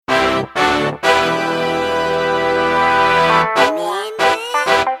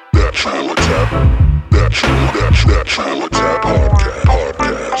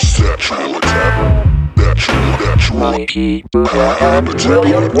Mikey, Booyah, and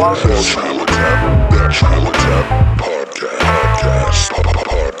William Waffles.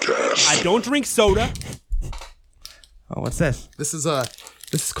 I don't drink soda. Oh, what's this? This is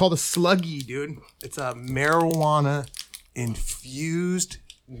called a Sluggy, dude. It's a marijuana infused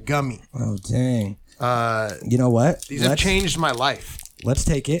gummy. Oh, dang. You know what? These have changed my life. Let's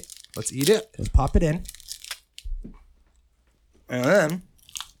take it. Let's eat it. Let's pop it in. And then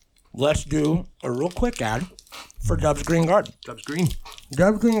let's do a real quick ad for Dub's Green Garden. Dub's Green.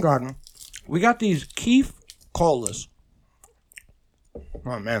 Dub's Green Garden. We got these Keef Colas.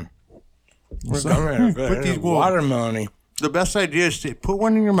 Oh, man. We're going Put these watermelon. The best idea is to put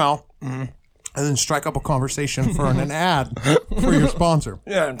one in your mouth and then strike up a conversation for an ad for your sponsor.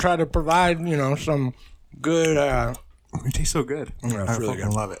 Yeah, and try to provide, some good... It tastes so good. Yeah, it's I really fucking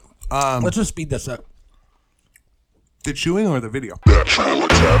good. love it. Let's just speed this up. The chewing or the video?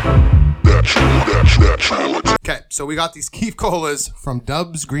 Okay, so we got these Keef Colas from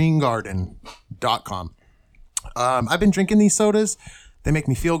dubsgreengarden.com. I've been drinking these sodas. They make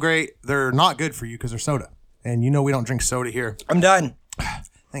me feel great. They're not good for you because they're soda. And you know we don't drink soda here. I'm done.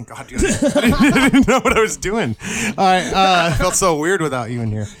 Thank God, dude. I didn't know what I was doing. All right, I felt so weird without you in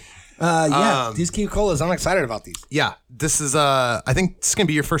here. These Keef Colas, I'm excited about these. Yeah, this is, I think this is going to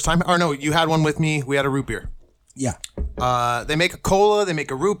be your first time. Or no, you had one with me. We had a root beer. Yeah. They make a cola, they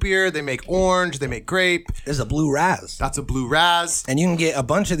make a root beer, they make orange, they make grape. There's a blue Raz. That's a blue Raz. And you can get a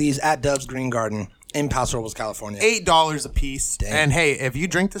bunch of these at Dub's Green Garden in Paso Robles, California. $8 a piece. Dang. And hey, if you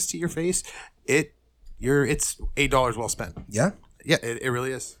drink this to your face, it's $8 well spent. Yeah? Yeah, it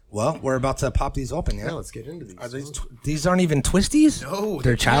really is. Well, we're about to pop these open, yeah? Yeah, let's get into these. Are these aren't even twisties? No,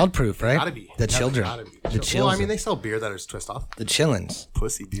 They're childproof, right? Gotta be. The children. Gotta be. The children. Well, I mean, they sell beer that is twist off. The chillins.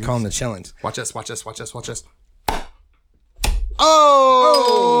 Pussy beers. Call them the chillins. Watch this, watch this, watch this, watch this.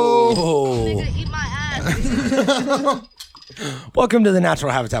 Oh! Nigga, eat my ass. Welcome to the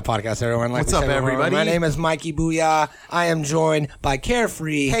Natural Habitat Podcast, everyone. What's up, everybody? My name is Mikey Booyah. I am joined by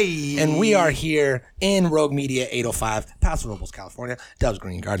Carefree. Hey. And we are here in Rogue Media 805, Paso Robles, California. Dub's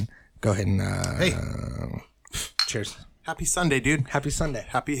Green Garden. Go ahead and Hey. Cheers. Happy Sunday, dude. Happy Sunday.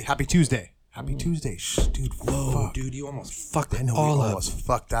 Happy Tuesday. Happy Tuesday. Shh, dude. Whoa, fuck. dude, you almost fucked it I know all we up. almost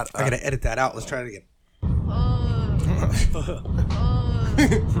fucked that up. I gotta edit that out. Let's try it again.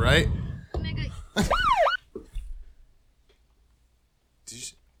 Right? Nigga,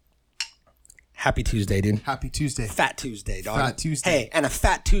 Happy Tuesday, dude. Happy Tuesday. Fat Tuesday, dog. Fat Tuesday. Hey, and a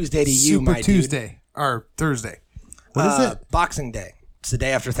fat Tuesday to you, Super my dude. Tuesday. Or Thursday. What is it? Boxing Day. It's the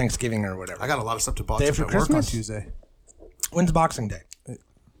day after Thanksgiving or whatever. I got a lot of stuff to box Day up after at work on Christmas? Tuesday. When's Boxing Day?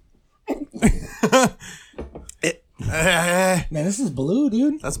 Man, Man, this is blue,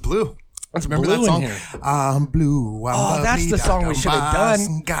 dude. that's blue. That's Remember blue that song? in here. I'm blue. I'm that's the song we should have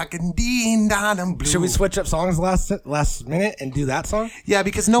done. done. Should we switch up songs last minute and do that song? Yeah,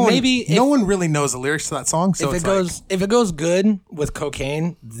 because no one really knows the lyrics to that song. So if it goes good with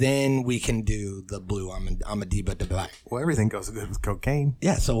cocaine, then we can do the blue. I'm a diva de black. well, everything goes good with cocaine.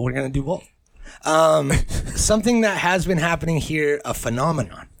 Yeah, so we're gonna do both. Something that has been happening here, a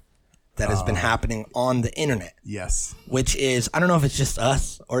phenomenon that has been happening on the internet, Yes, which is, I don't know if it's just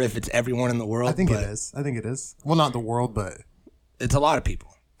us or if it's everyone in the world. I think it but is. I think it is. Well, not the world, but It's a lot of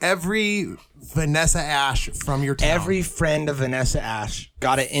people. every Vanessa Ash from your town. Every friend of Vanessa Ash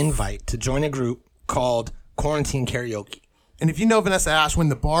got an invite to join a group called Quarantine Karaoke. And if you know Vanessa Ash, when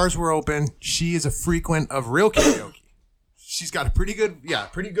the bars were open, she is a frequent of real karaoke. She's got a pretty good.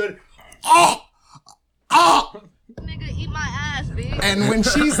 nigga, eat my ass, bitch. And when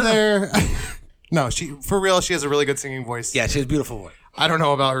she's there, no, she has a really good singing voice. Yeah, she has a beautiful voice. I don't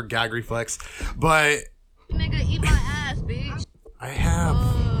know about her gag reflex, but Nigga, eat my ass, bitch. I have.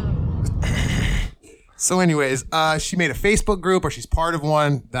 So anyways, she made a Facebook group, or she's part of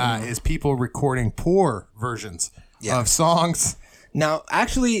one that is people recording poor versions of songs. Now,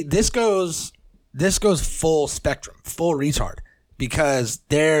 actually, this goes full spectrum, full retard, because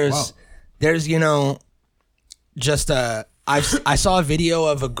there's just I saw a video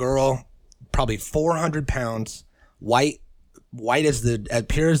of a girl, probably 400 pounds, white as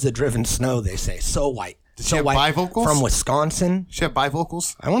pure as the driven snow. They say so white. Did so she have white bivocals? from Wisconsin. She had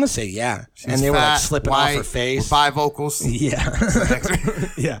bivocals. I want to say yeah, She and they were like fat, slipping white, off her face. with bivocals. Yeah,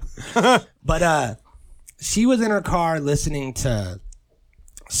 yeah. But she was in her car listening to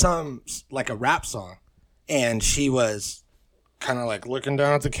some like a rap song, and she was kind of like looking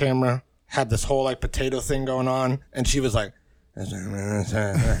down at the camera, had this whole like potato thing going on, and she was like,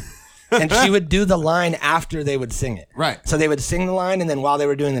 and she would do the line after they would sing it. Right. So they would sing the line, and then while they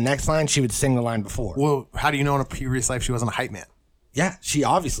were doing the next line, she would sing the line before. Well, how do you know in a previous life she wasn't a hype man? Yeah, she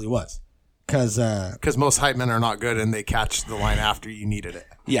obviously was. Because most hype men are not good and they catch the line after you needed it.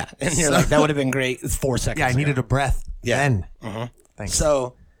 yeah, and you're like, that would have been great 4 seconds. Yeah, I needed a breath. Yeah. Then. Thanks.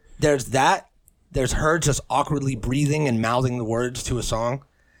 So there's that. There's her just awkwardly breathing and mouthing the words to a song.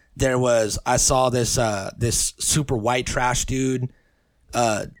 I saw this this super white trash dude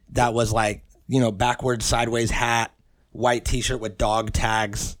that was like, backwards, sideways hat, white t-shirt with dog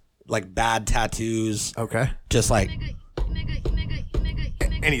tags, like bad tattoos. Okay. Just like,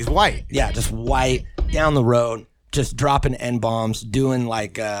 And he's white. yeah, just white down the road, just dropping N-bombs, doing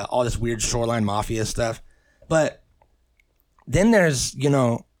like all this weird Shoreline Mafia stuff. But then there's,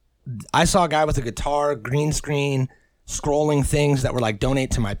 I saw a guy with a guitar, green screen, scrolling things that were like,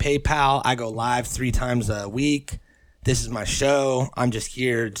 donate to my PayPal. I go live 3 times a week. This is my show. I'm just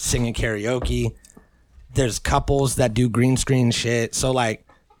here singing karaoke. There's couples that do green screen shit. So like,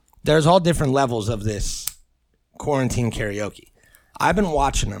 there's all different levels of this quarantine karaoke. I've been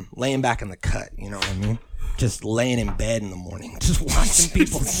watching them, laying back in the cut, you know what I mean? Just laying in bed in the morning, just watching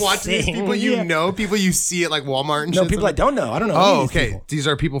people Watching these sing. people people you see at like Walmart and No, shit. people I don't know. I don't know. Oh, any of these okay. people. These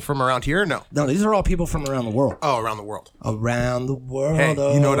are people from around here? No. No, these are all people from around the world. Oh, around the world. Around the world. Hey,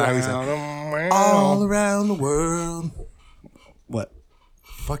 you know what I always say? say? All around the world. What?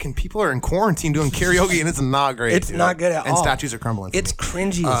 Fucking people are in quarantine doing karaoke and it's not great. It's dude. not good at all. And statues are crumbling. It's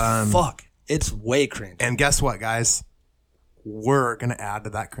cringy as fuck. It's way cringe. And guess what, guys? We're gonna add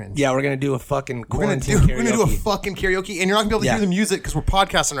to that cringe. Yeah, we're gonna do a fucking We're gonna quarantine karaoke. we're gonna do a fucking karaoke, and you're not gonna be able to Yeah. hear the music because we're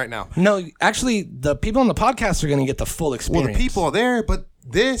podcasting right now. No, actually, the people on the podcast are gonna get the full Well, experience. the people are there, but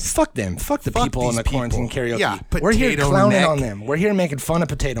this. Fuck them. Fuck the Fuck people in these the quarantine people. karaoke. Yeah, we're here Potato clowning Neck. on them. We're here making fun of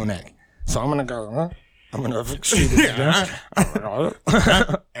Potato Neck. So I'm gonna go. I'm gonna shoot this down.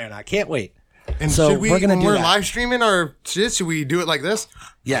 And I can't wait. And So should we, we're gonna when do we're that. live streaming our shit, should we do it like this?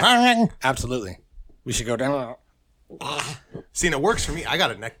 Yeah, absolutely. We should go down. See, and it works for me. I got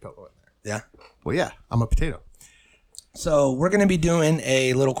a neck pillow in there. Yeah. Well, yeah, I'm a potato. So we're going to be doing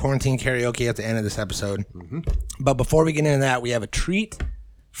a little quarantine karaoke at the end of this episode. But before we get into that, we have a treat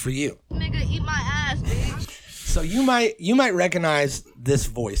for you. Nigga, eat my ass, bitch. So you might recognize this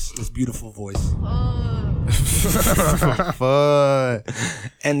voice, this beautiful voice, Fuck.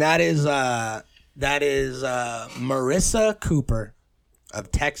 and that is Marissa Cooper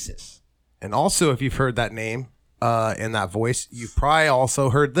of Texas. And also, if you've heard that name in that voice, you've probably also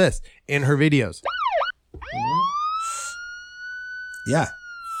heard this in her videos. Yeah.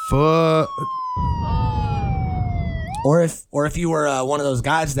 Fuck. Or if you were one of those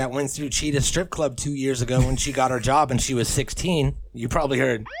guys that went through Cheetah Strip Club 2 years ago when she got her job and she was 16, you probably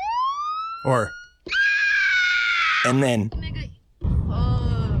heard. Or, And then, Nigga,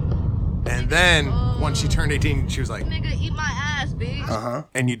 and then when she turned 18, she was like, nigga, eat my ass, bitch.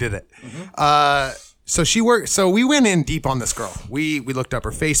 and you did it. So she worked. So we went in deep on this girl. We looked up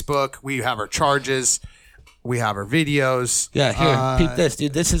her Facebook. We have her charges. We have her videos. yeah, here, peep this,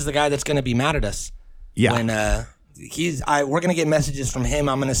 dude. This is the guy that's going to be mad at us. Yeah. When we're gonna get messages from him.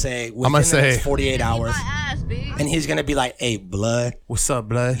 I'm gonna say within gonna the say- next 48 Eat hours, my ass, bitch. and he's gonna be like, "Hey, blood, What's up,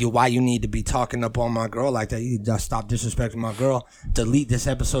 blood? why you need to be talking up on my girl like that? You just stop disrespecting my girl. Delete this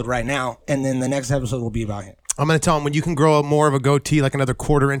episode right now, and then the next episode will be about him." I'm gonna tell him when you can grow more of a goatee, like another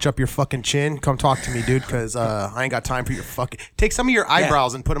 1/4 inch up your fucking chin. Come talk to me, dude, because I ain't got time for your fucking. Take some of your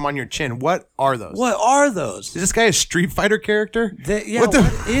eyebrows and put them on your chin. What are those? What are those? Is this guy a Street Fighter character?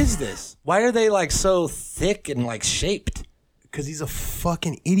 What is this? Why are they like so thick and like shaped? Because he's a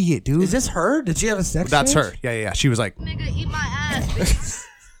fucking idiot, dude. Is this her? Did she have a sex? That's change? her. Yeah. She was like, Nigga, eat my ass, bitch.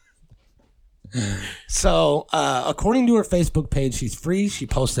 So, according to her Facebook page, she's free. She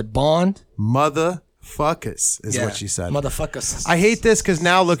posted bond. motherfuckers, is what she said. Motherfuckers. I hate this because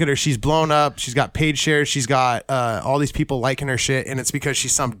now look at her. She's blown up. She's got paid shares. She's got all these people liking her shit. And it's because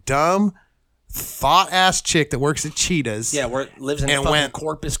she's some dumb, thought-ass chick that works at Cheetahs. Yeah, lives in And fucking went-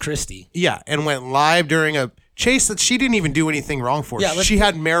 Corpus Christi. Yeah, and went live during a chase that she didn't even do anything wrong for. Yeah, let's she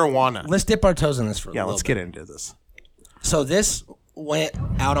had marijuana. Let's dip our toes in this for a Yeah, little let's bit. get into this. So this went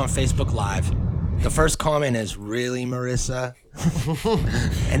out on Facebook Live. The first comment is, "Really, Marissa?"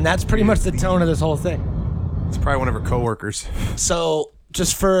 And that's pretty much the tone of this whole thing. It's probably one of her coworkers. So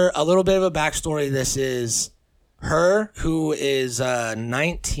just for a little bit of a backstory, this is her who is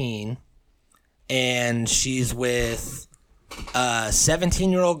 19, and she's with a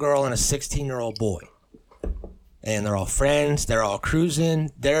 17-year-old girl and a 16-year-old boy. And they're all friends. They're all cruising.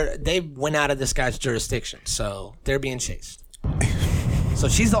 They went out of this guy's jurisdiction, so they're being chased. So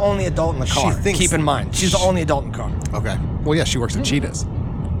she's the only adult in the car. thinks- Keep in mind, she's the only adult in the car. Okay. Well, yeah, she works at Cheetahs.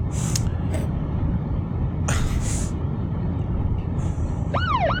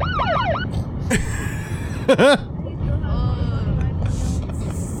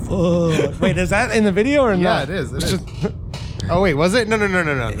 Wait, is that in the video or Yeah, not? it is. It is. Oh wait, was it? No.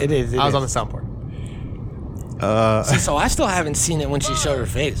 It is, it I was is. on the soundboard. So I still haven't seen it when she showed her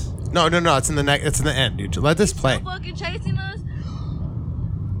face. No. It's in the neck. It's in the end, dude. Let this play. Fucking chasing us.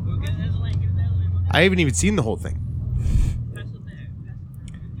 I haven't even seen the whole thing.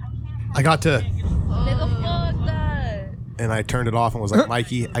 I got to, Nigga, fuck that. and I turned it off and was like,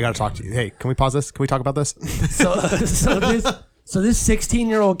 Mikey, I gotta talk to you. Hey, can we pause this? Can we talk about this? So this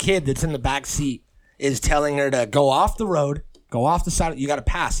 16-year-old kid that's in the back seat is telling her to go off the road, go off the side. You got to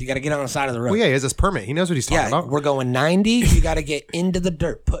pass. You got to get on the side of the road. Well, yeah, he has his permit. He knows what he's talking Yeah, about. we're going 90. You got to get into the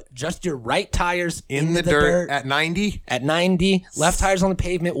dirt. Put just your right tires In into the dirt at 90. At 90. Left tires on the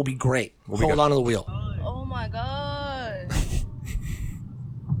pavement will be great. Hold on to the wheel. Oh my god.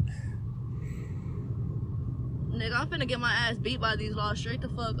 Nigga, I'm finna get my ass beat by these laws straight the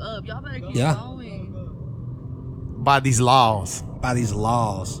fuck up. Y'all better keep Yeah. going. By these laws. By these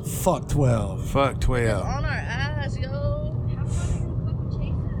laws. Fuck 12. Fuck 12. On our ass, yo.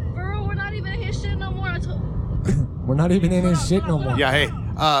 Bro, we're not even in his shit no more. We're not even in his shit no more. Yeah, hey,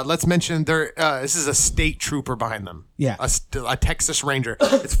 let's mention there. This is a state trooper behind them. Yeah. A Texas Ranger.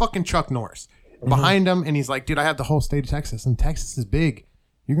 It's fucking Chuck Norris behind him, and he's like, "Dude, I have the whole state of Texas, and Texas is big.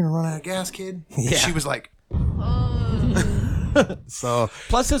 You're gonna run out of gas, kid." And Yeah. she was like, "So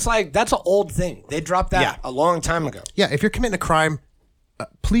Plus, it's like, that's an old thing. They dropped that Yeah. a long time ago. yeah, if you're committing a crime,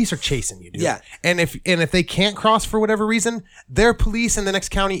 police are chasing you, dude. Yeah. and if they can't cross for whatever reason, their police in the next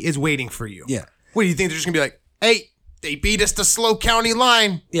county is waiting for you. Yeah. What do you think? They're just gonna be like, "Hey, they beat us to Slow County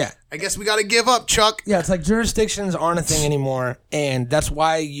line. Yeah. I guess we got to give up, Chuck." Yeah, it's like jurisdictions aren't a thing anymore, and that's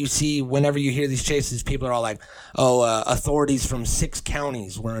why you see whenever you hear these chases, people are all like, "Oh, authorities from 6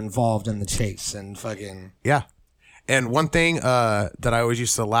 counties were involved in the chase," and fucking Yeah. And one thing that I always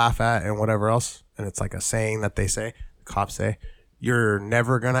used to laugh at and whatever else, and it's like a saying that they say, the cops say, "You're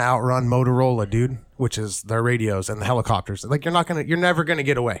never gonna outrun Motorola, dude," which is their radios and the helicopters. Like you're never gonna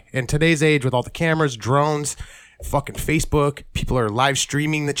get away. In today's age, with all the cameras, drones, fucking Facebook, people are live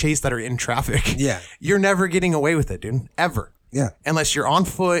streaming the chase that are in traffic. Yeah. You're never getting away with it, dude. Ever. Yeah. Unless you're on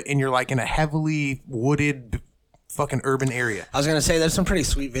foot and you're like in a heavily wooded fucking urban area. I was gonna say there's some pretty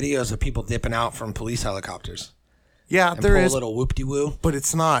sweet videos of people dipping out from police helicopters. Yeah, And there pull is. a little whoop-de-woo. But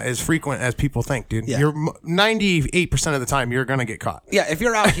it's not as frequent as people think, dude. Yeah. You're 98% of the time you're gonna get caught. Yeah, if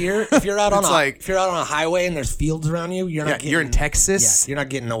you're out here, if you're out on It's if you're out on a highway and there's fields around you, you're Yeah, not getting, you're in Texas. Yeah, you're not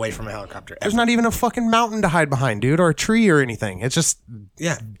getting away from a helicopter. There's ever. not even a fucking mountain to hide behind, dude, or a tree or anything. It's just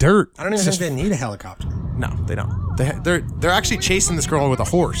Yeah. dirt. I don't even It's think just, they need a helicopter. no, they don't. They're actually chasing this girl with a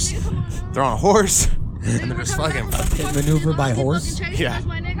horse. They're on a horse and they're just fucking. Pit maneuver by horse. Yeah. That's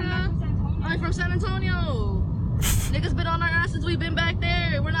my nigga. I'm from San Antonio. Niggas been on our ass since we've been back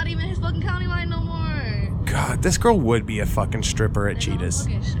there. We're not even his fucking county line no more. God, this girl would be a fucking stripper at Cheetahs.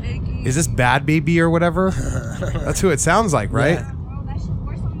 Fucking shaky. Is this Bad Baby or whatever? That's who it sounds like, right? Yeah. Bro, that shit's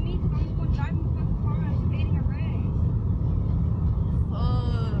worse on me because I'm just going driving the fucking car and I was evading a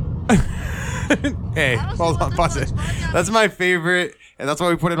race. Hey, I don't hold see on, what pause the it. fuck. That's my favorite, and that's why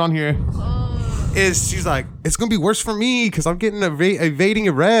we put it on here. Is she's like, "It's gonna be worse for me because I'm getting evading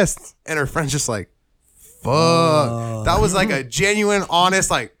arrest," and her friend's just like, "Fuck." That was like a genuine,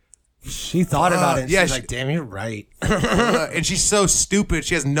 honest, like, She thought about it. And yeah, she's she- like, "Damn, you're right." and she's so stupid.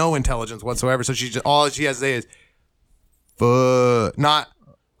 She has no intelligence whatsoever. So she just all she has to say is, "Fuck." Not,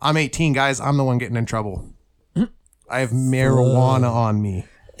 I'm 18, guys. I'm the one getting in trouble. I have marijuana on me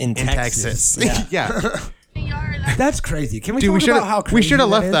In in Texas. Texas. Yeah. Yeah. That's crazy. Can we Dude, talk we should about how have crazy we should have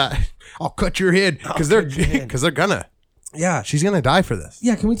left is? that. I'll cut your head because I'll cut your head. they're gonna. Yeah. She's gonna die for this.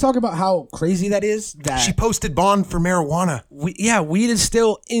 Yeah, can we talk about how crazy that is? That She posted bond for marijuana. weed is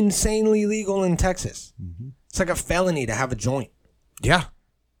still insanely legal in Texas. It's like a felony to have a joint. Yeah,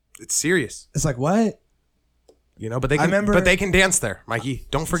 it's serious. It's like, what? You know, but they I can. remember- But they can dance there, Mikey.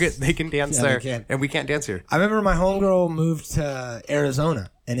 Don't forget they can dance Yeah, they there, can. and we can't dance here. I remember my homegirl moved to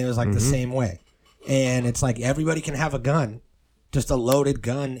Arizona, and it was like the same way. And it's like everybody can have a gun, just a loaded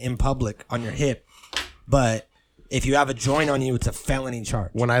gun in public on your hip. But if you have a joint on you, it's a felony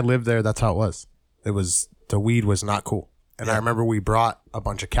charge. When I lived there, that's how it was. It was the weed was not cool, and I remember we brought a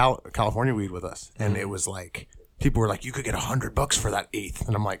bunch of California weed with us, and it was like people were like, "You could get $100 for that eighth,"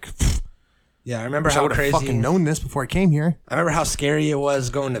 and I'm like, Yeah, I remember "I how would have crazy. fucking known this before I came here." I remember how scary it was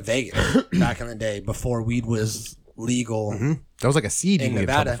going to Vegas back in the day before weed was legal. That was like a seed you In can get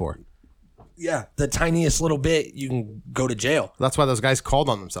Nevada. trouble for. Yeah, the tiniest little bit, you can go to jail. That's why those guys called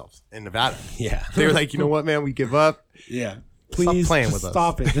on themselves in Nevada. Yeah. They were like, "You know what, man? We give up. Yeah. Stop Please playing just with us.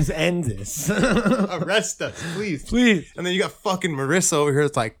 stop it. Just end this. Arrest us, please." Please. And then you got fucking Marissa over here.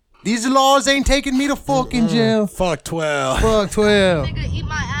 It's like, These laws ain't taking me to fucking jail. Fuck 12. Fuck 12. Nigga, eat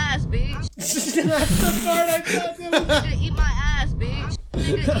my ass, bitch. Nigga, eat my ass, bitch.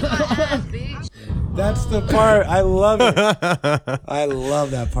 Nigga, eat my ass, bitch. That's the part. I love it. I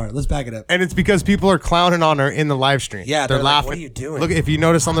love that part. Let's back it up. And it's because people are clowning on her in the live stream. Yeah, they're they're like, laughing. what are you doing? Look, if you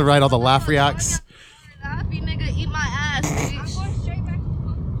notice on the right, all the laugh reacts. Happy nigga, eat my ass, bitch. Going straight back to the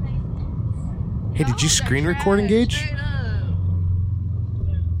fucking place. Hey, did you screen record Engage? Straight up.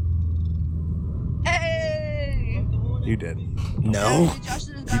 Hey. You did. No.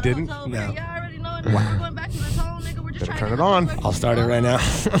 You didn't? No. Yeah, I already know it. We're going back to the tone, nigga. We're just Better trying turn to it on. get the I'll start it right now.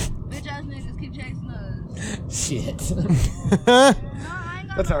 Bitch ass niggas keep chasing us. Shit. No, I ain't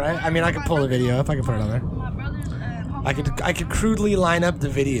got That's no all right. money. I mean, I can My pull the brothers- video up. I can put it on there. My brothers and I could crudely line up the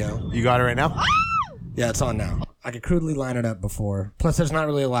video. You got it right now? Yeah, it's on now. I could crudely line it up before. Plus, there's not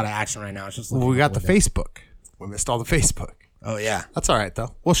really a lot of action right now. It's just Well, we got the Facebook. We missed all the Facebook. Oh yeah, That's all right,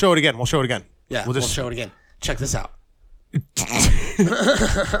 though. We'll show it again. yeah. We'll show it again. Check this out.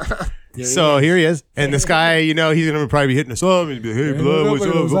 So here he is. And this guy, you know, he's going to probably be hitting us up. He's be like, hey, blood, what's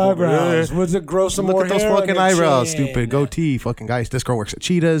up? Those eyebrows. What's it? Grow some Look more at those hair on fucking your eyebrows, chin. stupid goatee, fucking guys. This girl works at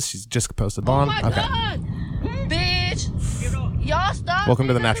Cheetahs. She's just posted Oh on. my Okay. god, bitch! Y'all stop. Welcome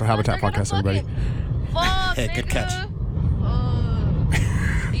to the nigga. Natural Habitat They're gonna Podcast, everybody. fucking Fuck, Hey, good nigga. catch.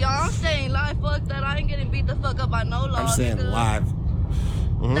 Y'all, I'm staying live. Fuck that. I ain't getting beat the fuck up by no law. I'm staying nigga. live.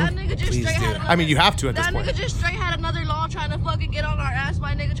 That nigga just Please straight do. had another, I mean, you have to at this that point. nigga just straight had another law trying to fucking get on our ass.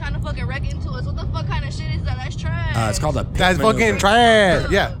 My nigga trying to fucking wreck into us. What the fuck kind of shit is that? That's trash. It's called a. That's pit maneuver. fucking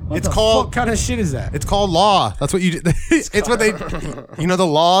trash. Yeah. What It's the called. fuck kind of shit is that? It's called law. That's what you do. It's what they, you know, the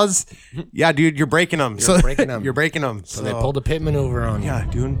laws. Yeah, dude, you're breaking them. You're breaking 'em. You're breaking them. So they pulled a pit maneuver on you. Yeah,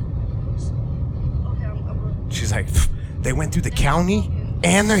 dude. Okay, I'm She's like, they went through the county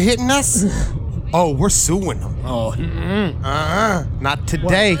and they're hitting us. Oh, we're suing them. Oh, Not what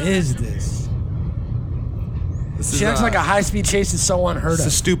today. is this? This She acts like a high-speed chase is so unheard It's the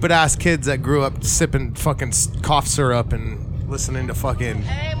of. stupid ass kids that grew up sipping fucking cough syrup and listening to fucking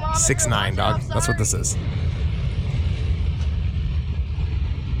Hey, Mom, 6ix9ine, dog. I'm That's what this sorry. is.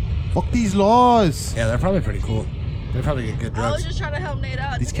 Fuck these laws. Yeah, they're probably pretty cool. They probably get good I was drugs. just trying to help Nate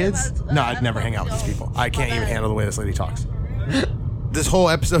out. These kids? No, I'd never hang out with these people. I can't even handle the way this lady talks. This whole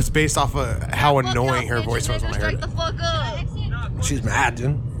episode's based off of how annoying her voice was when I heard Straight the it. fuck up. She's mad,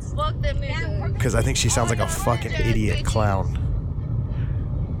 dude. Fuck them niggas. Because I think she sounds like a fucking idiot clown.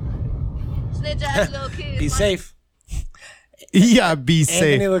 Snitch ass little kids. Be safe. Yeah, be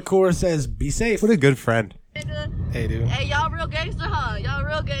Anthony safe. LaCour says, "Be safe." What a good friend. Nigga. Hey, dude. Hey, y'all real gangster, huh? Y'all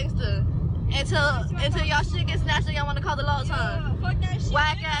real gangster. Until y'all shit gets snatched and y'all want to call the laws, huh? Fuck that shit.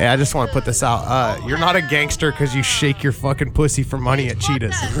 Whack ass. Hey, I just want to put nigga. this out. You're not a gangster because you shake your fucking pussy for money at Fuck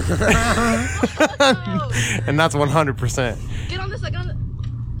Cheetahs. that. No. And that's 100%. Get on this, like, get on the...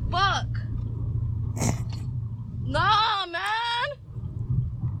 Fuck. Nah, man.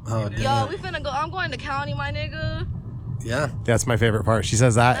 Oh, Yo, damn. we finna go. I'm going to county, my nigga. Yeah. That's my favorite part. She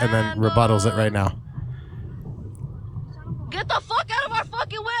says that and then rebuttals it right now. Get the fuck out of our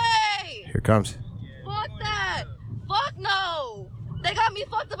fucking way. Here it comes. Fuck that. Fuck no. They got me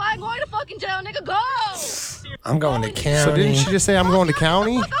fucked up. I ain't going to fucking jail, nigga. Go. I'm going to county. So didn't she just say I'm going to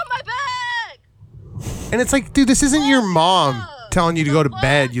county? Fuck on my back. And it's like, dude, this isn't your mom telling you to go to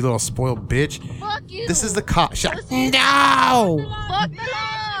bed, you little spoiled bitch. Fuck you. This is the cop. Shut. Pussy. No. Fuck the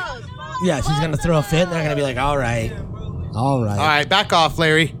laws. Yeah, she's gonna throw a fit, and they're gonna be like, "All right, all right." All right, back off,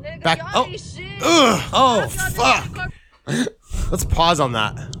 Larry. Nigga, Back. y'all Oh, ain't shit. ugh. Oh, Y'all fuck. niggas- Let's pause on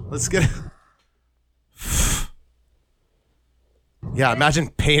that. Let's get. Yeah, imagine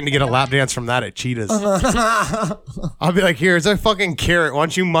paying to get a lap dance from that at Cheetahs. I'll be like, here's a fucking carrot. Why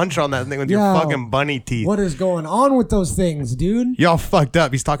don't you munch on that thing with your Yo, fucking bunny teeth? What is going on with those things, dude? Y'all fucked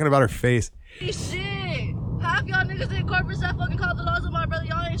up. He's talking about her face. Shit. Half y'all niggas in corporate that fucking called the laws of my brother.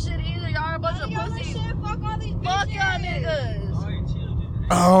 Y'all ain't shit either. Y'all are a bunch of pussies. Fuck all these Fuck bitches. y'all niggas.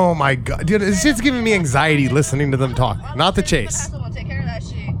 Oh my god, dude, it's just giving me anxiety listening to them talk. Not the Have chase. someone take care of that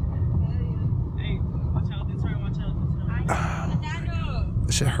shit.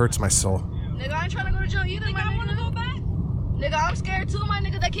 This shit hurts my soul. Nigga, I ain't trying to go to jail either, my nigga. I wanna go back. Nigga, I'm scared too, my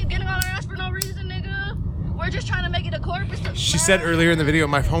nigga. They keep getting on our ass for no reason, nigga. We're just trying to make it a corpus. She said earlier in the video,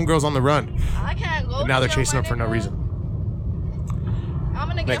 my homegirl's on the run. I can't go. And now to they're jail, chasing my them for no nigga. reason. I'm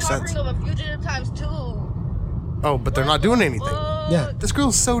gonna get Makes sense. harboring of a fugitive times 2. Oh, but they're not doing anything. Yeah. This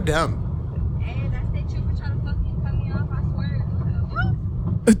girl's so dumb. Hey, that's they trooper trying to fucking cut me off, I swear.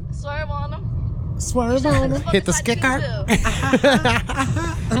 Swerve on them. Swerve on him. Hit the skit card. Nah,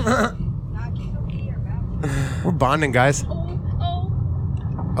 keep them here, bro. We're bonding, guys. Oh,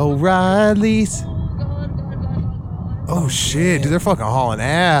 O'Reilly's. God. Oh shit, dude, they're fucking hauling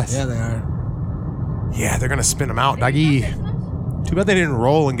ass. Yeah, they are. Yeah, they're gonna spin them out, doggy. Too bad they didn't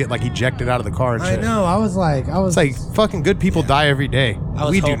roll and get like ejected out of the car and I shit. know. I was It's like fucking good people die every day. I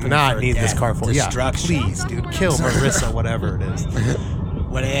was We do hoping not for need this death, car for yeah. destruction. Please, dude, kill Marissa, whatever it is.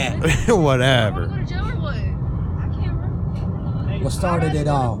 What at? Wanna go Whatever. to jail or what? I can't remember. what started it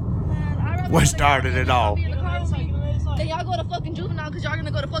all. Man, I'd rather What stay started it all? be in the car with me. Then y'all go to fucking juvenile because y'all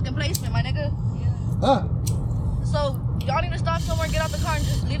gonna go to fucking placement, my nigga. So y'all need to stop somewhere, get out the car, and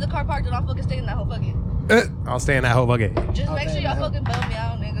just leave the car parked, and I'll fucking stay in that whole bucket. I'll stay in that whole bucket. Just make sure y'all fucking bail me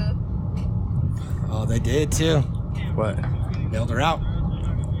out, nigga. Oh, they did too. What? Bailed her out.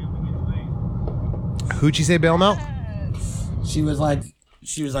 Who'd you say bail him out? She was like,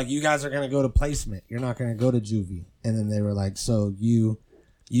 You guys are gonna go to placement. "You're not gonna go to juvie." And then they were like, "So you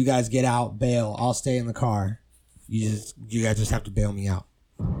guys get out, bail. I'll stay in the car. You guys just have to bail me out.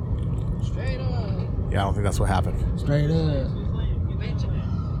 Straight up. Yeah, I don't think that's what happened. Straight up."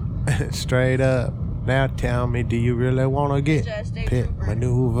 Bitch. Straight up. Now tell me, do you really want to get Just stay pit trooper.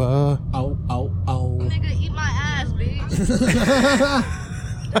 maneuver? Oh. Nigga, eat my ass, bitch.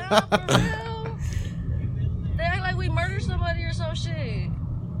 Damn, for real. They act like we murdered somebody or some shit.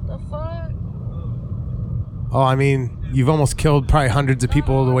 The fuck? Oh, I mean, you've almost killed probably hundreds of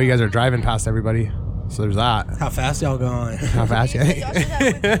people the way you guys are driving past everybody. So there's that. How fast y'all going? How fast you? Y'all should have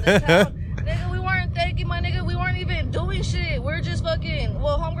went to the town. Nigga, we weren't thanking my nigga. We weren't even doing shit. We're just fucking.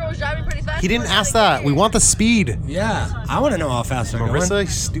 Well, homegirl was driving pretty fast. He We didn't weren't ask really that. We caring. want the speed. Yeah, I want to know how fast they're Marissa, going.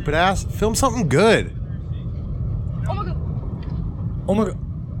 you stupid ass. Film something good. Oh my god. Oh my god.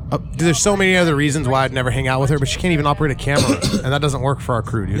 Dude, there's so many other reasons why I'd never hang out with her, but she can't even operate a camera, and that doesn't work for our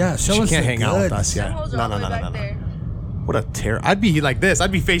crew, dude. Yeah, show she us can't the hang out with goods. us. Yeah, Them hoes are no, all no, the no, way no, back no. there. What a terror! I'd be like this.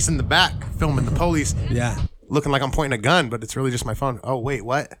 I'd be facing the back, filming the police, Yeah. looking like I'm pointing a gun, but it's really just my phone. Oh wait,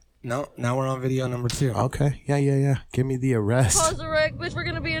 what? No, now we're on video number 2. Okay, yeah. Give me the arrest. Cause the wreck, bitch. We're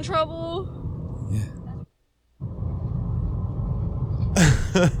gonna be in trouble.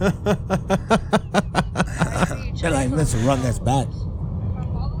 They're like, "Let's run this back."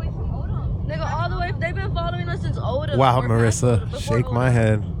 All the way from Odom. Nigga, all the way. They've been following us since Oda. Wow, or past Oda, Marissa, before shake my Oda.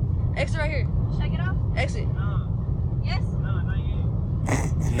 head. Exit right here. Should I get off? Exit. Yes.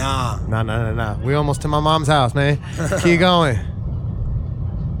 Nah. Nah. We almost to my mom's house, man. Keep going.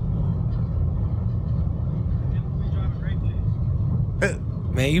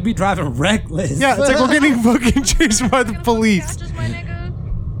 Man, you be driving reckless. Yeah, it's like we're getting fucking chased by the police, Catch us, my nigga.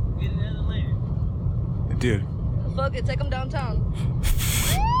 dude. Fuck it, take them downtown.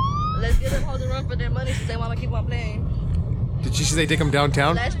 Let's get them hoes a run for their money since they want to keep on playing. Did she say they take them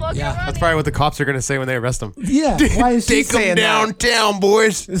downtown? Let's fucking Yeah, run That's it. probably what the cops are gonna say when they arrest them. Yeah. Why is she Take them saying that? downtown,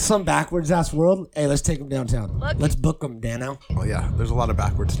 boys. This is some backwards ass world. Hey, let's take them downtown. Fuck Let's book them, Dano. Oh yeah, there's a lot of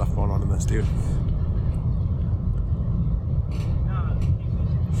backward stuff going on in this, dude.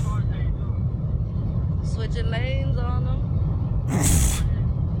 Switching lanes on them.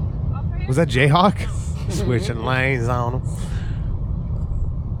 Was that Jayhawk? Switching lanes on him.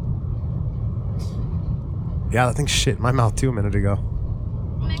 Yeah, that thing shit in my mouth too a minute ago.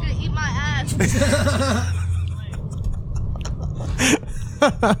 Nigga, eat my ass.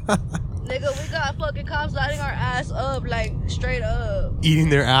 Nigga, we got fucking cops lighting our ass up, like, straight up. Eating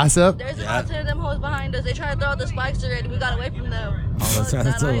their ass up. There's about 10 of them hoes behind us. They try to throw out the spikes already. We got away from them. that's right, Fuck,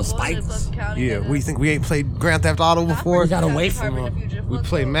 that's nah, I all ain't the going to spikes. fucking county, Yeah, nigga. we think we ain't played Grand Theft Auto before? We got away Department from of them. Future. We Fuck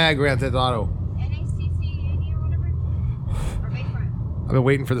played them. mad Grand Theft Auto. NACC or whatever. Or Bayfront. I've been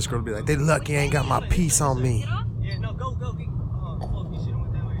waiting for this girl to be like, they lucky I ain't got my piece on me. Get off? Yeah, no, go. Fuck, you should've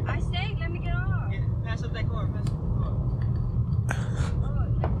went that way. I say, let me get off. Yeah, pass up that car.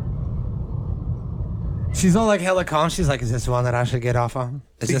 She's all like hella calm. She's like, is this the one that I should get off on?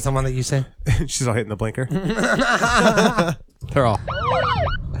 Is this the one that you say? She's all hitting the blinker. They're all.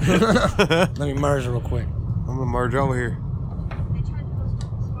 Let me merge real quick. I'm gonna merge over here. They tried to go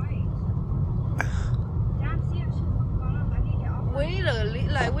stop the spike. Damn, see, I should've fucking gone up. I need to get off. We need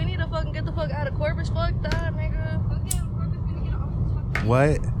to, we need to fucking get the fuck out of Corpus. Fuck that, nigga. Fucking Corpus gonna get off this fucking.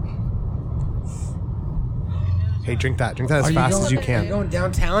 What? Hey, drink that. Drink that as Are fast going, as you Are you can. going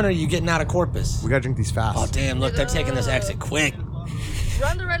downtown or are you getting out of Corpus? We gotta drink these fast. Oh, damn. Look, they're taking this exit quick.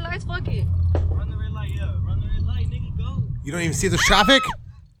 Run the red lights, fuck it. Run the red light, yeah. Run the red light, nigga, go. You don't even see the traffic?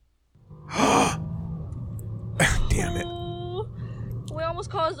 Damn it. Ooh, we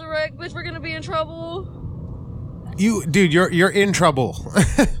almost caused a wreck, bitch. We're gonna be in trouble. Dude, you're in trouble.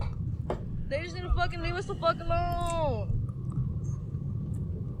 They just need to fucking leave us the fuck alone.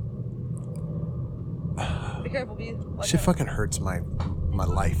 Be careful, B. Watch Shit out. fucking hurts my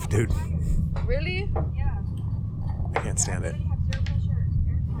life, dude. Really? Yeah. I can't stand it. I have zero pressure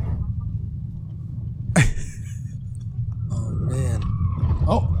air tire on my fucking.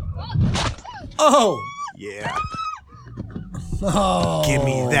 Oh. Yeah. Oh. Give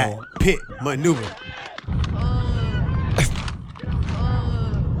me that pit maneuver.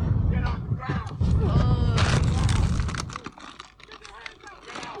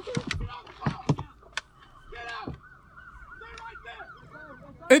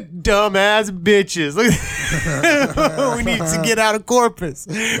 Dumbass bitches. Look. We need to get out of Corpus.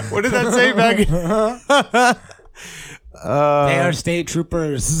 What did that say back? They are state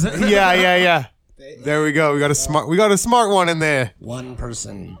troopers. Yeah. There we go. We got a smart one in there. One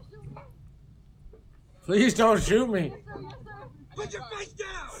person. Please don't shoot me. Put your face down.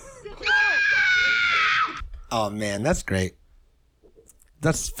 Oh man, that's great.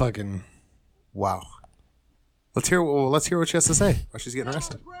 That's fucking. Wow. Let's hear what she has to say while she's getting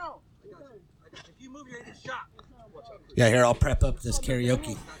arrested. If you move, you're gonna get shot. Yeah, here, I'll prep up this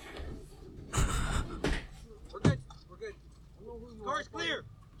karaoke. We're good. Car's clear.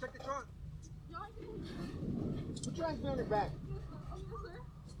 Check the trunk. Put your hands behind your back.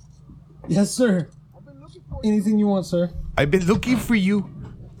 Yes, sir. I've been looking for Anything you want, sir. I've been looking for you.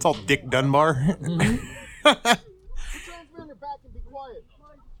 It's all Dick Dunbar. Put your hands behind your back and be quiet.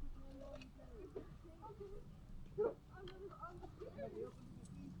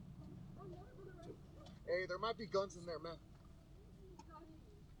 Hey, there might be guns in there, man.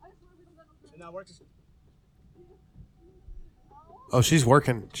 Oh, she's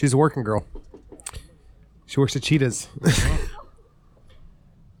working. She's a working girl. She works at Cheetahs.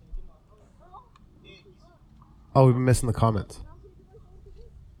 Oh, we've been missing the comments.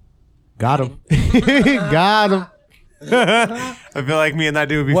 Got him. Got him. I feel like me and that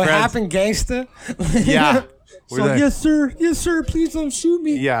dude would be What friends. happened, gangsta? Yeah. We're So, like, yes, sir, please don't shoot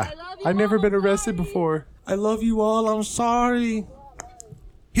me. yeah. I've never been arrested before. I love you all. I'm sorry.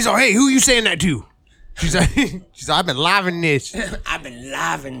 He's like, hey, who you saying that to? She's like, I've been living this. I've been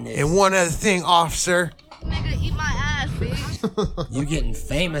living this. And one other thing, officer. Nigga, eat my ass, bitch. You getting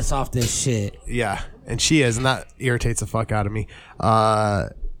famous off this shit. Yeah, and she is, and that irritates the fuck out of me.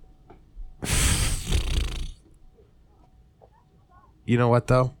 You know what,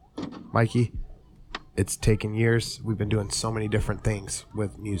 though, Mikey? It's taken years. We've been doing so many different things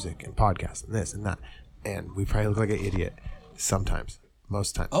with music and podcasts and this and that. And we probably look like an idiot sometimes,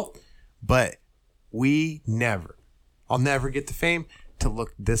 most times. Oh. But I'll never get the fame to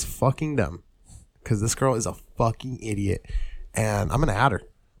look this fucking dumb. Because this girl is a fucking idiot. And I'm going to add her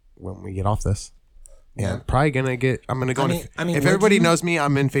when we get off this. And probably going to get, I'm going to go I mean, if would everybody you- knows me,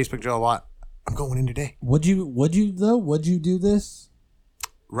 I'm in Facebook jail a lot. I'm going in today. Would you do this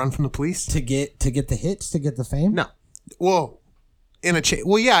Run from the police? to get the hits, to get the fame? No. Well,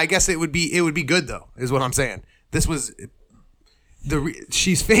 yeah, I guess it would be good though, is what I'm saying. This was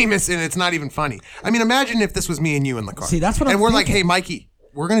she's famous and it's not even funny. I mean, imagine if this was me and you in the car. See, that's what and I'm we're thinking. like, hey, Mikey,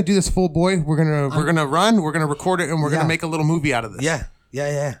 we're gonna do this full boy. We're gonna run. We're gonna record it, and we're Yeah. gonna make a little movie out of this.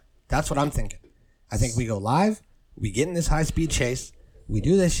 Yeah. That's what I'm thinking. I think we go live. We get in this high speed chase. We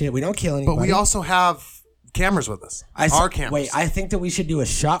do this shit. We don't kill anybody. But we also have cameras with us. Our cameras. Wait, I think that we should do a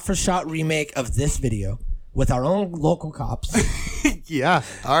shot for shot remake of this video with our own local cops Yeah.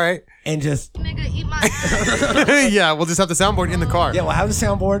 All right. and just Nigga, eat my ass. Yeah. We'll just have the soundboard in the car. we'll have the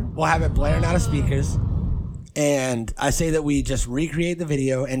soundboard. We'll have it blaring out of speakers. And I say that we just recreate the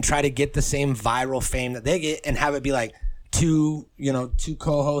video and try to get the same viral fame that they get and have it be like two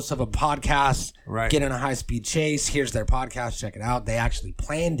co-hosts of a podcast Right. get in a high-speed chase. Here's their podcast. Check it out. They actually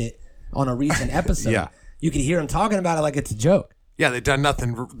planned it on a recent episode. Yeah. You can hear them talking about it like it's a joke. Yeah, they did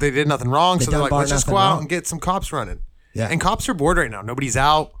nothing wrong. So they're done like, bar let's just nothing go out wrong. and get some cops running. Yeah. And cops are bored right now. Nobody's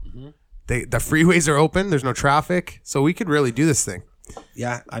out. The freeways are open. There's no traffic. So we could really do this thing.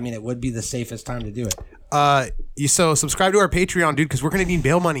 Yeah, I mean, it would be the safest time to do it. So subscribe to our Patreon, dude, because we're going to need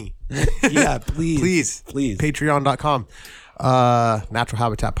bail money. Yeah, please. Please. Patreon.com. Natural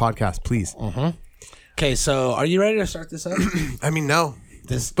Habitat Podcast, please. Okay, so are you ready to start this up? I mean, no.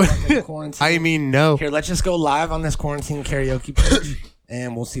 This fucking quarantine. I mean, no. Here, let's just go live on this quarantine karaoke page,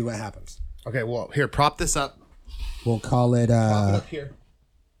 and we'll see what happens. Okay, well, here, prop this up. We'll call it Prop it up here.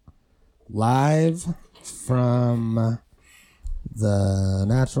 live from the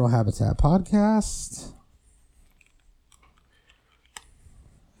Natural Habitat Podcast.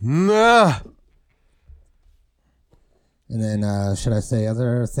 Nah. And then should I say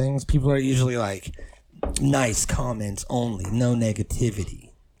other things? People are usually like, nice comments only, no negativity.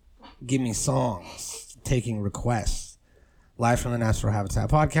 Give me songs, taking requests. Live from the Natural Habitat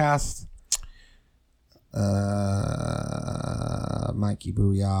Podcast. Mikey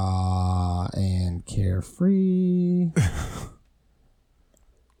Booyah and Carefree.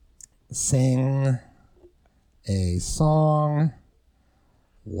 Sing a song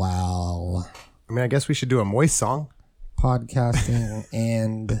while I mean, I guess we should do a moist song. Podcasting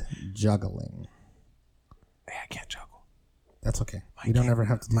and juggling. Hey, I can't juggle. That's okay. We don't ever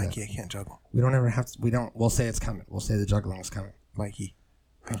have to do Mikey, that. I can't juggle. We don't ever have to. We'll say it's coming. We'll say the juggling is coming. Mikey,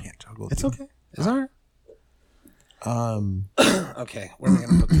 I can't juggle. It's dude. okay. It's all right. Okay, where are we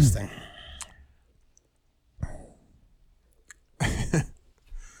gonna put this thing? There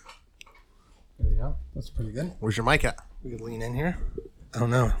we go. That's pretty good. Where's your mic at? We could lean in here. I don't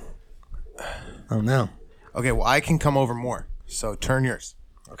know. Okay, well, I can come over more. So turn yours.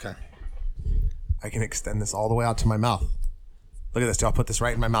 Okay. I can extend this all the way out to my mouth. Look at this, dude. I'll put this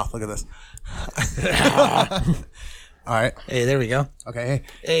right in my mouth. Look at this. All right. Hey, there we go. Okay.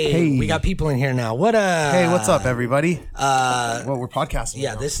 Hey, we got people in here now. What Hey, what's up, everybody? Well, we're podcasting.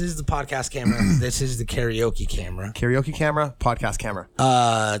 Yeah, now. this is the podcast camera. This is the karaoke camera. Karaoke camera, podcast camera.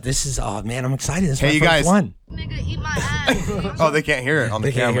 This is man, I'm excited. This is Hey, my you first guys. one. Nigga, eat my ass. Oh, they can't hear it on the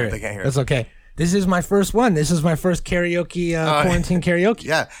They can't camera. hear it. They can't hear it. That's okay. This is my first one. This is my first karaoke quarantine karaoke.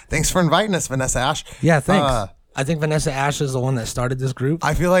 Yeah. Thanks for inviting us, Vanessa Ash. Yeah, thanks. I think Vanessa Ash is the one that started this group.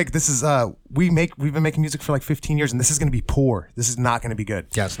 I feel like this is we've been making music for like 15 years, and this is going to be poor. This is not going to be good.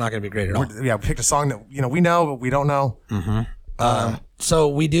 Yeah, it's not going to be great at all. Yeah, we picked a song that we know, but we don't know. So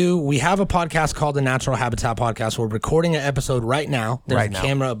we have a podcast called the Natural Habitat Podcast. We're recording an episode right now. There's Right a now.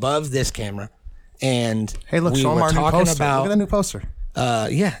 camera above this camera. And Hey, look, we show them were our new talking poster. about Look at the new poster.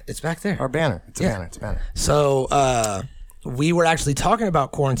 yeah, it's back there. Our banner. It's a Yeah. banner. It's a banner. So we were actually talking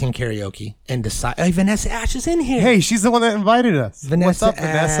about quarantine karaoke and decided. Hey, Vanessa Ash is in here. Hey, she's the one that invited us. Vanessa What's up,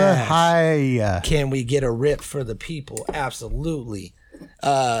 Vanessa? Ash. Hi. Can we get a rip for the people? Absolutely.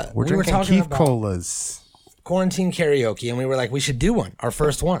 We're we were drinking talking Keith about Colas. quarantine karaoke, and we were like, we should do one, our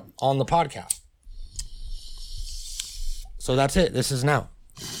first one on the podcast. So that's it. This is now.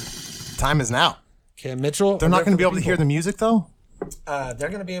 Time is now. Okay, Mitchell. They're not going to be able to hear the music, though? They're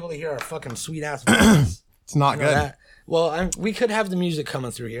going to be able to hear our fucking sweet ass voices. It's not You know good. that? Well, we could have the music coming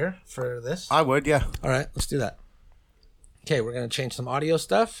through here for this. I would, yeah. All right, let's do that. Okay, we're going to change some audio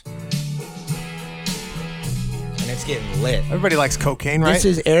stuff. And it's getting lit. Everybody likes cocaine, right? This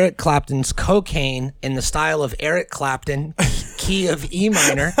is Eric Clapton's Cocaine in the style of Eric Clapton, key of E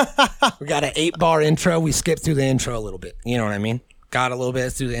minor. We got an 8-bar intro. We skipped through the intro a little bit. You know what I mean? Got a little bit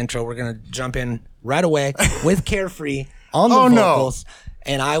through the intro. We're going to jump in right away with Carefree on the Oh, no. vocals.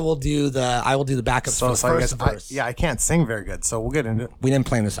 And I will do the backups for the sorry, first guys. verse. I can't sing very good, so we'll get into it. We didn't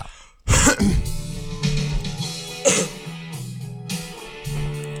plan this out.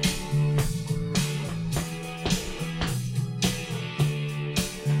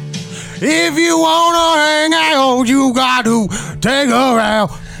 If you want to hang out, you got to take around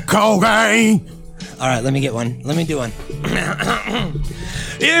cocaine. All right, let me get one. Let me do one.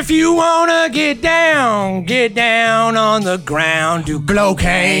 If you wanna get down on the ground, do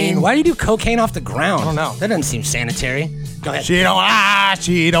cocaine. Why do you do cocaine off the ground? I don't know. That doesn't seem sanitary. Go ahead. She don't lie,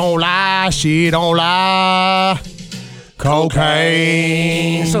 she don't lie, she don't lie.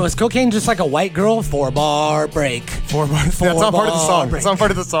 Cocaine. So is cocaine just like a white girl? 4-bar break. That's not part of the song. That's not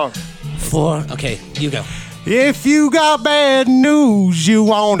part of the song. Okay, you go. If you got bad news, you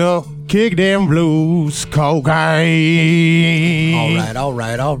want to kick them blues. Cocaine. All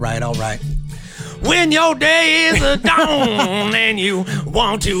right. When your day is a dawn and you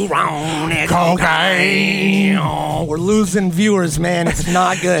want to roam that cocaine. Oh, we're losing viewers, man. It's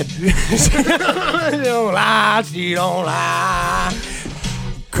not good. She don't lie.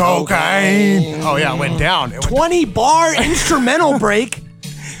 Cocaine. Oh, yeah, it went down. It went 20-bar instrumental break?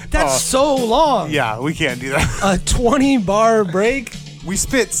 That's so long. Yeah, we can't do that. A 20-bar break? We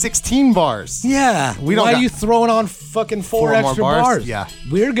spit 16 bars. Yeah. We don't Why got- are you throwing on fucking four Four more extra bars? bars? Yeah.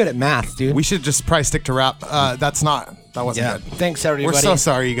 We're good at math, dude. We should just probably stick to rap. That wasn't yeah. good. Thanks, everybody. We're so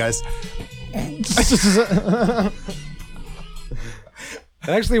sorry, you guys. It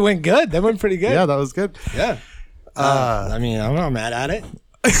actually went good. That went pretty good. Yeah, that was good. Yeah. I mean, I'm not mad at it.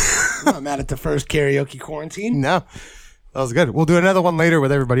 I'm not mad at the first karaoke quarantine. No, that was good. We'll do another one later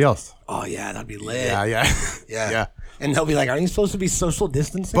with everybody else. Oh, yeah, that'd be lit. Yeah. Yeah. And they'll be like, aren't you supposed to be social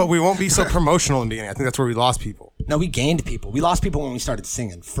distancing? But we won't be so promotional in the beginning. I think that's where we lost people. No, we gained people. We lost people when we started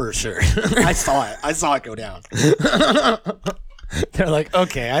singing, for sure. I saw it go down. They're like,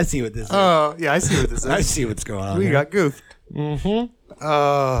 okay, I see what this is. Oh, yeah, I see what this is. I see what's going on We here. got goofed. Mm-hmm.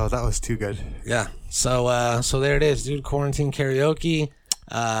 Oh, that was too good. Yeah. So there it is, dude. Quarantine karaoke.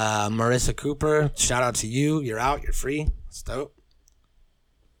 Marissa Cooper, shout out to you. You're out. You're free. It's dope.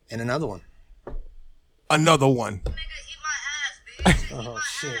 And another one. Another one. Nigga, eat my ass, bitch. Eat Oh, my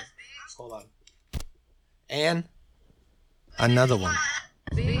shit. ass, bitch. Hold on. And another one.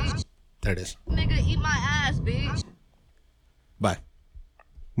 Bitch. There it is. Nigga, eat my ass, bitch. Bye.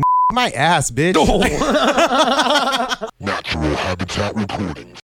 my ass, bitch. Natural Habitat Recordings.